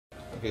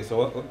Okay,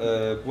 so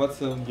what's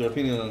your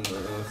opinion on,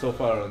 so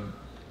far on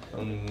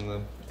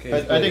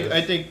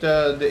I think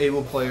the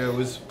able player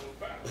was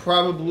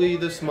probably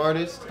the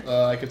smartest.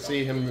 I could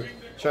see him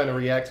trying to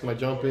react to my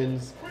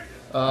jump-ins.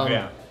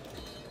 Yeah.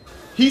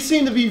 He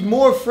seemed to be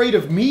more afraid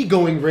of me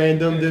going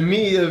random than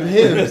me of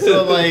him.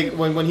 So like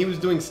when he was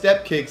doing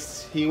step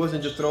kicks, he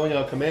wasn't just throwing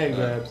out command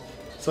grabs.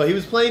 So he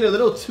was playing a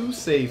little too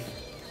safe.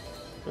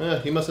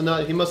 He must have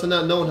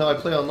not known how I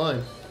play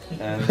online.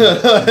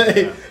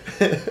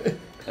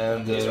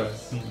 and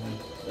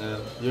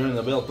you're an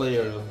able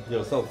player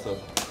yourself, so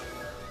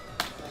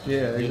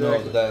yeah, you exactly.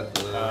 know that.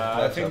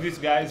 I think this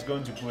guy is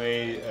going to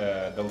play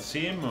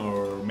Delsim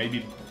or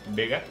maybe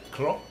Vega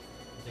Claw.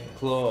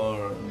 Claw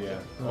or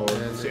Or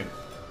Delsim.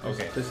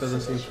 Okay. This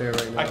doesn't seem fair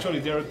right now. Actually,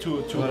 there are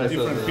two What,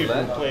 different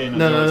people playing on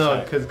No, the no, other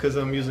no, side. because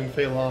I'm using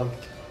Fei Long.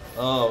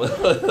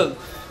 oh.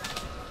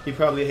 He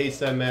probably hates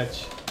that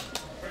match.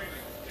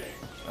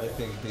 I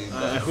think he.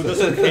 Who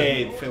doesn't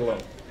hate Philo?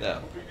 Yeah.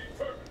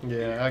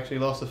 Yeah, I actually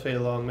lost to Fei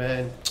Long,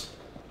 man.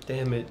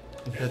 Damn it.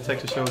 That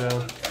Texas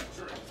Showdown.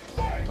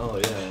 Oh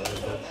yeah.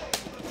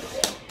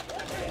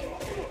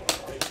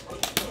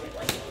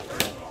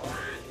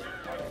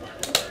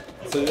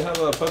 So you have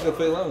a pocket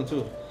Fei Long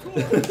too.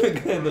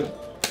 Kind of.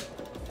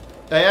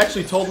 I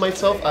actually told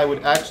myself I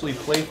would actually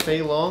play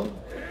Fei Long,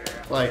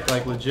 like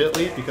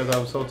legitly, because I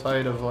was so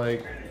tired of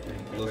like.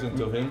 Listen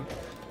to him.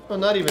 Well,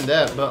 not even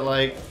that, but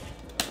like,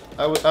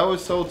 I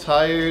was so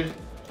tired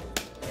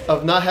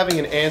of not having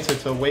an answer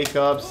to wake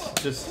ups,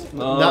 just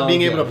not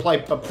being able to apply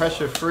a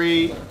pressure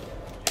free.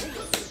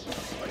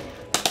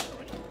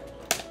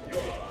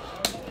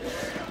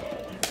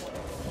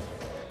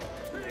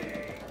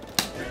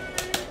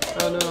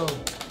 Oh no.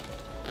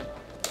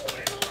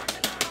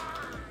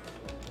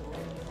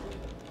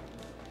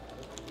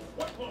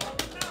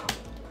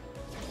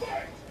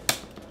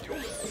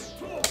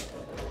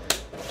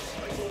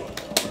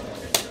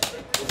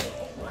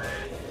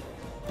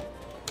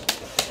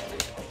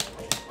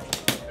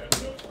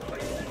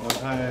 No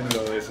saben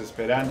lo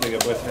desesperante que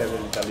puede ser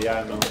el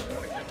italiano.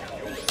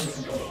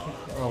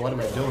 Oh, what am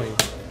I doing?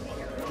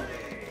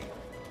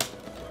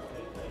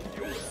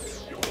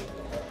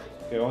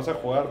 Que vamos a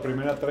jugar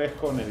primera 3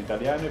 con el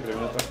italiano y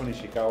primera 3 con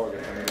Ishikawa, que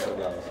están en otro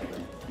lado.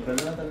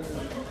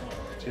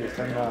 Sí,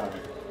 está en la...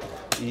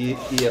 Y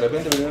de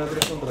repente vinieron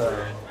 3 contra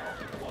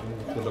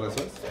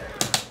eso.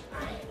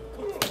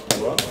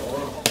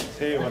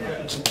 Sí, bueno.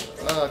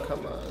 Ah,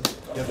 come on.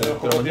 Ya Pero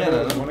tenemos poco tiempo, mañana,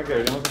 se ¿no? supone que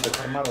deberíamos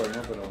empezar Marvel,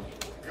 ¿no? Pero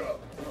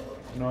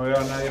no veo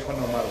a nadie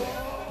jugando Marvel.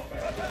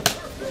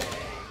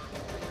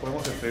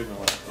 Podemos escribir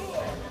nomás.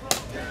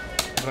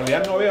 En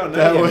realidad no veo a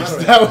nadie en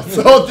Marvel. That was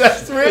so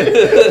desperate.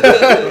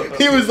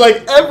 He was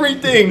like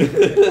everything.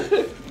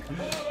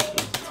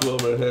 2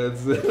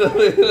 overheads.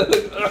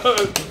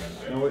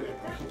 No,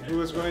 he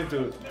was going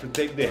to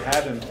take the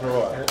hat and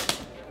throw a...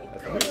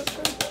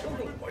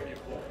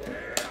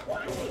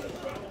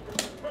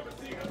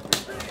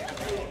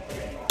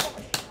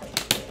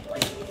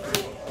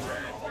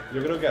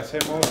 Yo creo que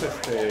hacemos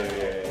hasta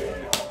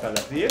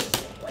las 10.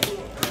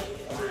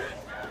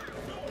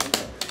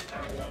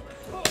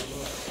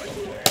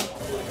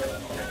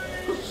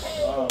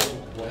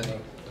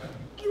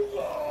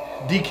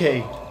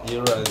 DK.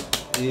 You're right.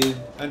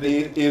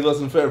 It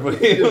wasn't fair for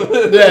him.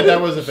 Yeah, that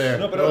wasn't fair.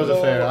 No, That pero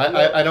wasn't fair.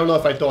 I don't know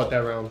if I thought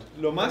that round.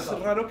 Lo más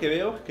raro que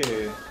veo es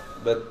que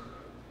But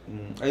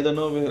I don't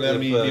know if,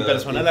 mi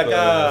personal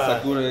acá,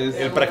 Sakura is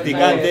el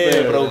practicante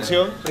de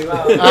producción,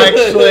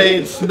 Actually,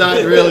 it's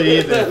not really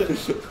either.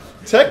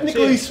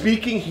 Technically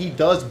speaking, he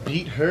does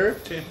beat her,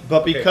 Sí.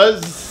 but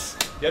because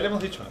ya le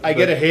hemos dicho. I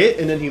get a hit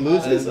and then he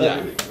loses.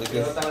 yeah,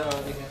 because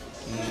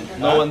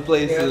no one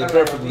plays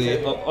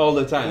perfectly all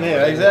the time.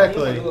 Yeah,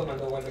 exactly.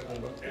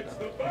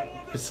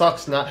 It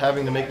sucks not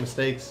having to make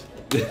mistakes.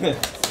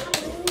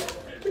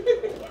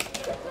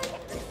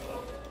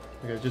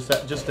 Okay,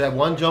 just that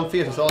one jump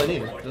fierce. That's all I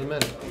need. Doesn't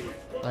matter.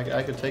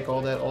 I could take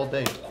all that all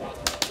day.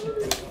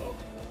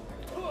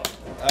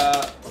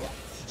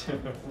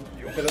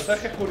 Pero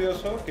sabes que es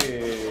curioso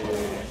que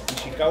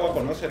Ishikawa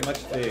conoce el match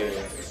de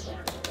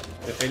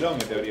Felón,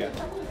 en teoría.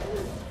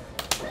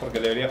 Porque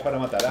le debería jugar a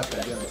Matarazzo,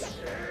 ¿entiendes?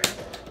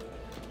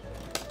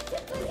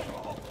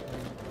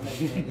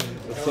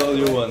 That's all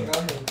you want.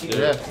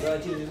 Yeah.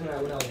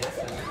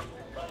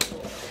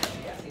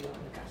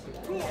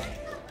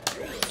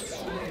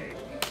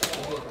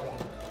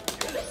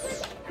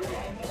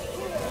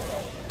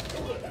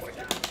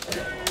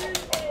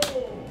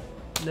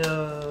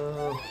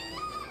 No.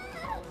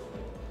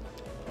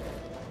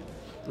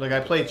 Like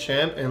I play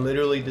champ and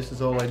literally this is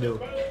all I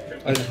do.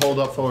 I just hold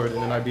up forward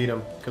and then I beat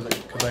him because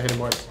I hit him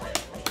once.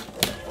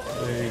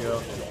 There you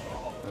go.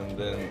 And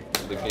then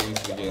the games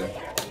begin.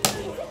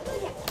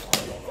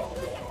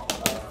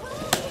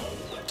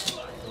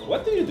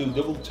 What do you do?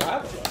 Double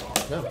tap?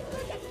 No.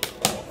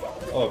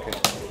 Oh, okay.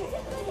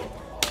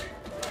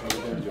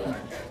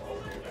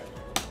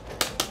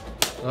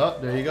 Oh,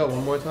 there you go.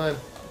 One more time.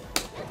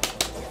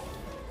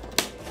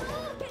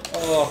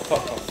 Oh,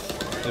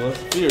 It was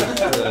fierce.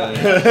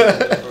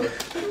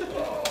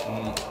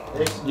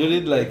 You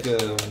did like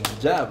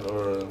jab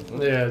or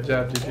Yeah,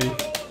 jab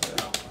DP.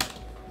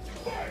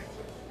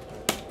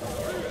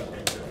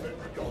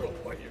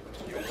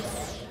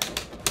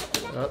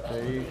 Oh,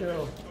 there you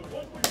go.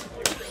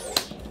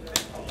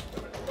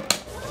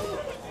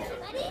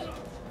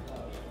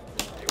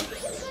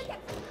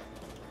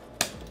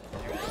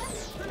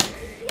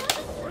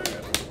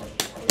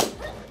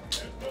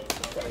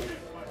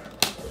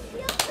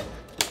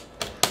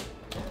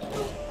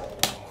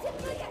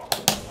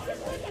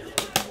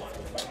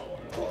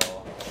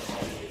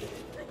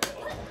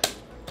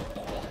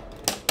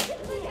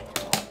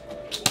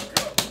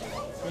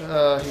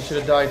 He should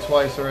have died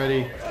twice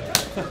already.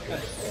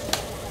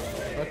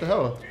 What the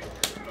hell?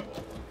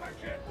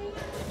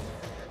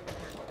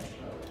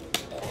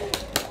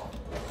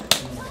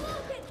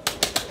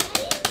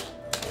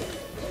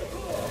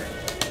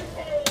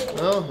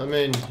 Well, I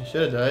mean, he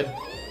should have died.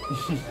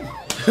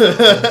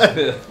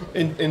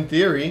 in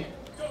theory,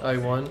 I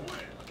won.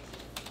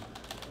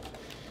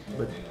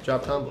 But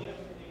drop combo.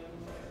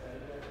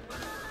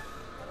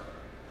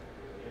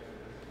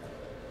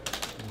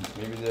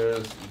 maybe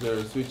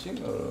they're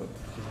switching or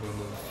he's gonna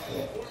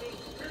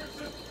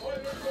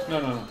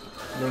No.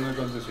 We're not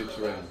going to switch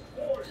right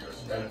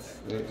now.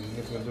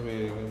 it's going to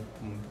be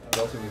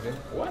bouncing again.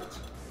 What?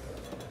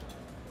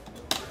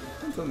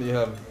 Something you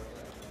have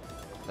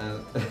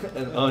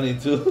an Oni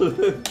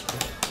too.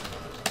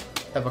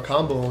 Have a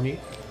combo Oni,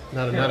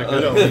 not a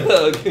good Oni.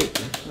 Okay.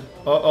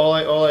 All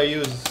I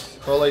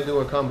do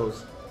are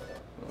combos.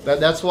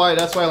 That's why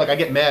like I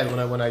get mad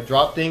when I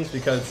drop things,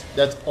 because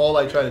that's all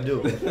I try to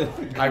do.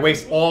 I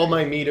waste all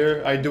my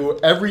meter. I do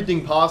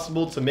everything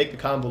possible to make the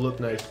combo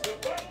look nice.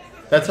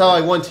 That's how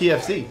I won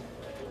TFC.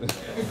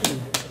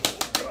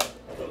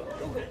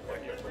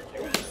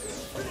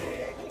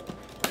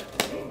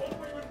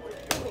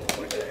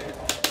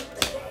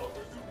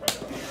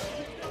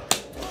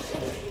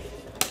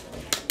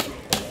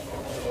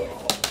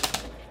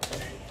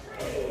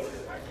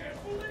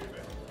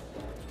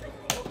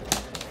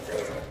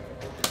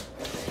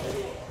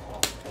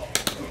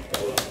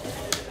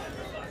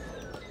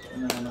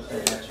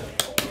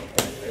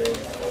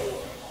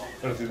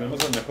 Pero si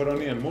tenemos el mejor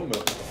Oni del mundo.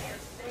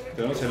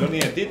 Tenemos el Oni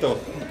de Tito.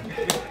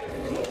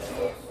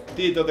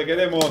 Tito, te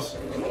queremos.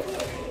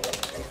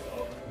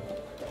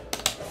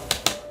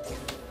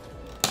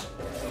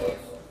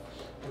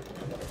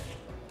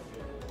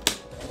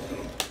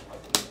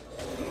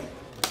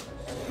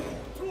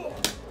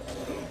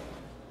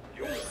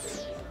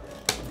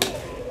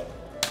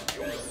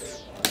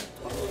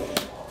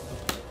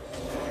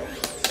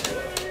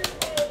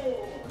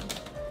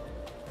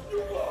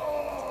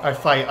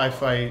 I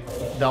fight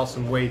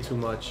Dalsum way too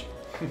much.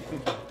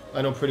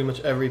 I know pretty much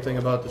everything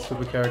about the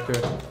super character.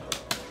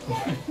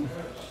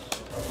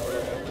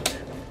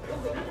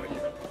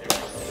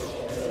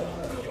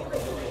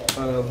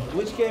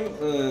 Which game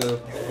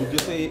would you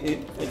say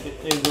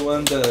is the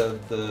one that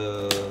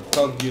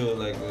taught you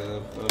like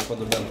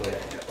fundamental?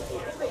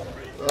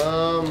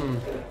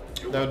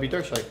 That would be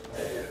Dirtstrike.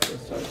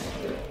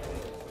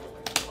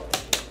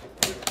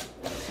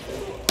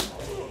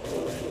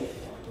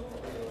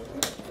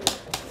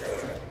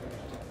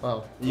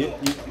 Wow.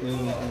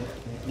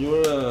 You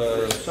were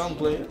a sound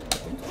player, I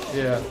think?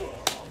 Yeah.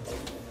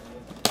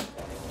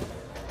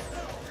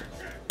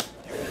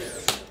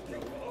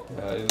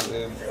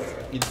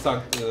 It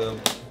sucked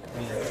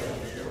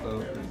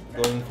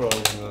going from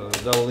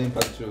double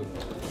impact to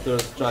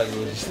third strike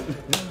with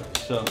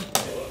Sean.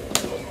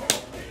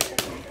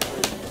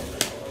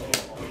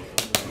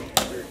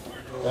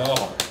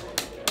 Oh.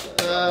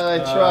 I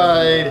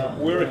tried.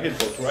 We're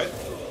hitbox, right?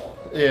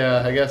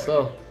 Yeah, I guess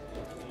so.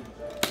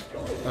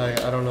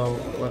 I don't know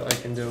what I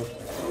can do.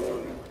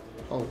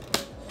 Oh.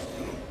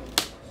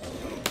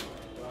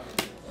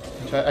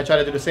 I try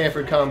to do the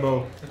Sanford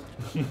combo.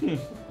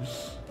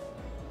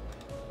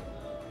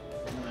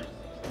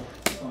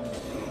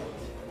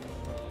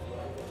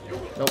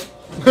 Nope.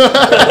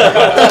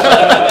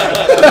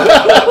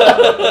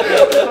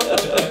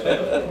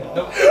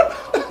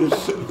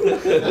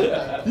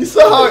 You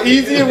saw how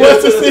easy it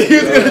was to see he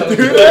was gonna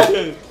do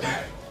that?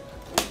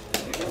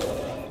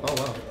 Oh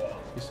wow,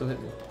 you still hit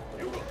me.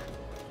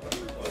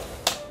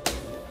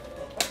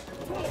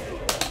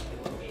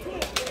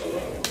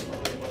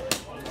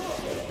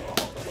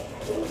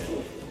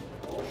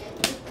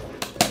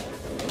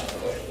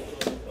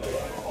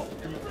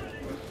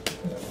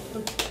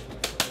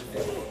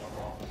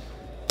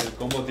 El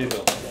combo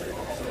Tito.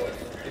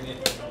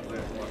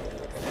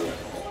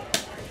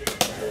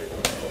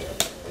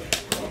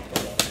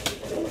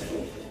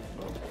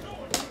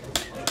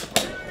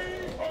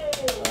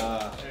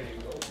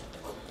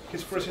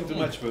 He's pressing too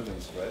much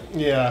buttons, right?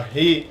 Yeah,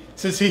 he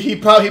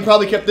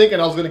probably kept thinking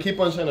I was gonna keep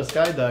on trying to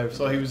skydive,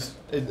 so he was.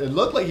 It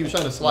looked like he was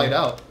trying to slide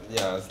out.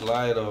 Yeah,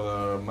 slide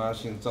or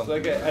mashing So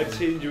something. like I've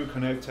seen you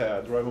connect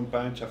a Dragon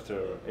Punch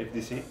after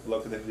FDC,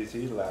 blocked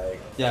FDC, like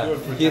Yeah, 2 or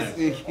 3 he's times.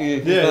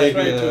 like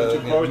trying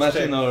to crouch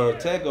mashing tech. or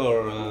tech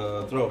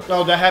or throw.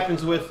 No, that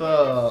happens with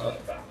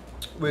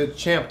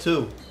Champ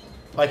too.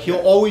 Like he'll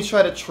always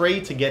try to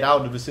trade to get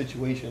out of a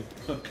situation.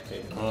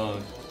 Okay.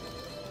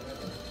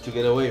 To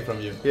get away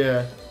from you.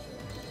 Yeah.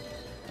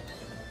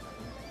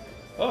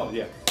 Oh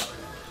yeah.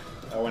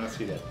 I want to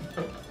see that.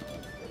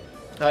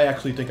 I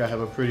actually think I have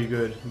a pretty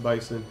good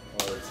bison.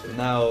 Oh, let's see.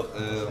 Now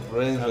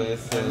Renzo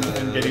is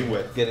I'm getting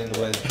wet. Getting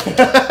wet.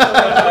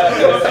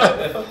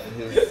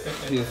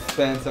 his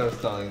pants are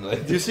stalling.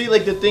 Like. You see,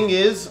 like the thing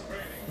is,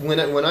 when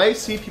I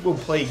see people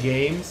play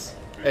games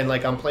and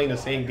like I'm playing the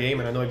same game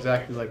and I know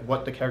exactly like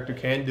what the character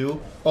can do,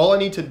 all I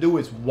need to do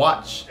is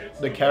watch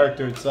the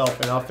character itself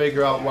and I'll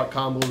figure out what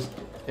combos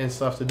and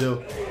stuff to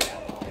do.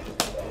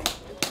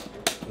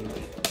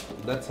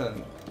 That's a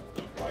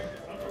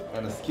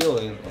skill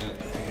in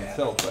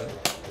itself, right?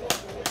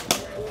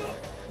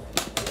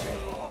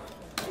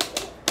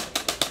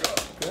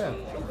 Yeah.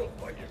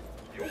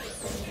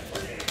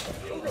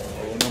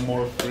 Oh, no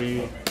more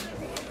free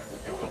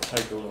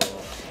title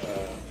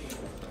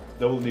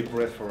double knee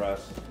press for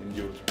us in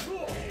YouTube.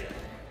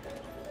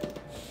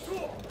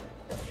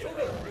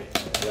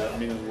 That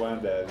means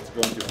one that is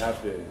going to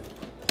have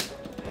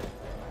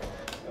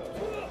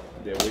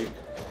the week.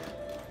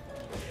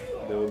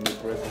 Double knee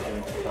press is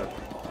going to start.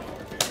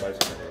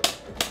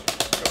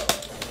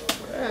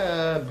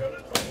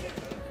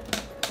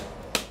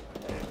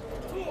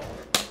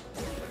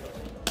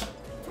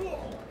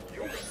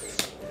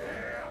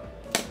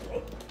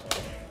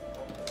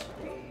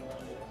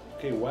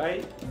 Okay,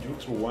 why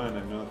Jutsu 1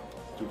 and not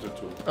Jutsu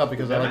 2? Oh,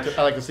 because I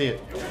like to see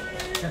it.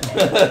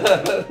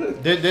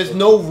 There's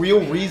no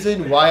real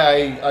reason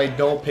why I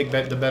don't pick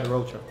the better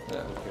Ultra. Yeah.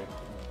 Okay.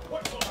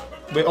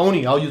 But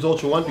only I'll use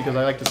Ultra 1 because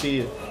I like to see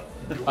it.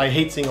 I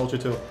hate seeing Ultra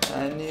 2.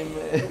 Anime.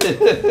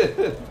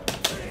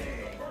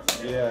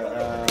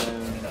 Yeah,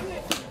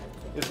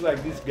 it's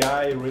like this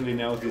guy really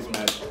knows this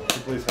match. He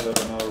plays a lot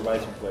of another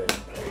Bison player.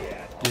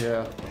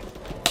 Yeah.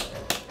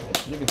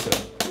 You can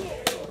tell.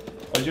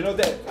 But you know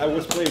that I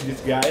was playing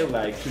this guy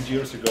like 2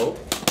 years ago,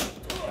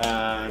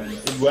 and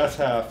it was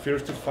a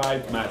first to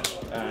 5 match,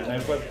 and I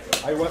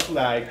was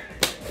like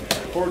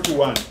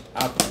 4-1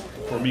 up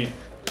for me,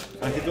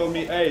 and he told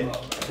me, hey,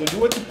 do you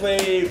want to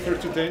play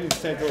first to 10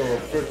 instead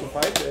of first to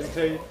 5? And I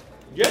say,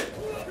 yeah,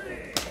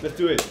 let's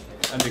do it.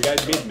 And the guy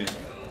beat me,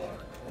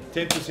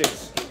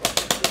 10-6.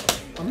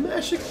 I'm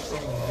mashing.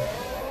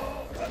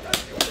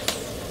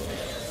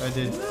 I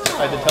did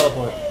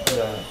teleport.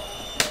 Yeah.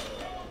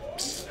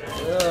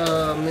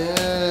 Oh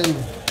man.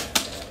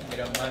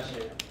 Mira,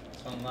 Mashera,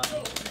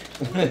 online.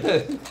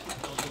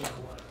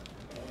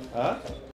 Huh?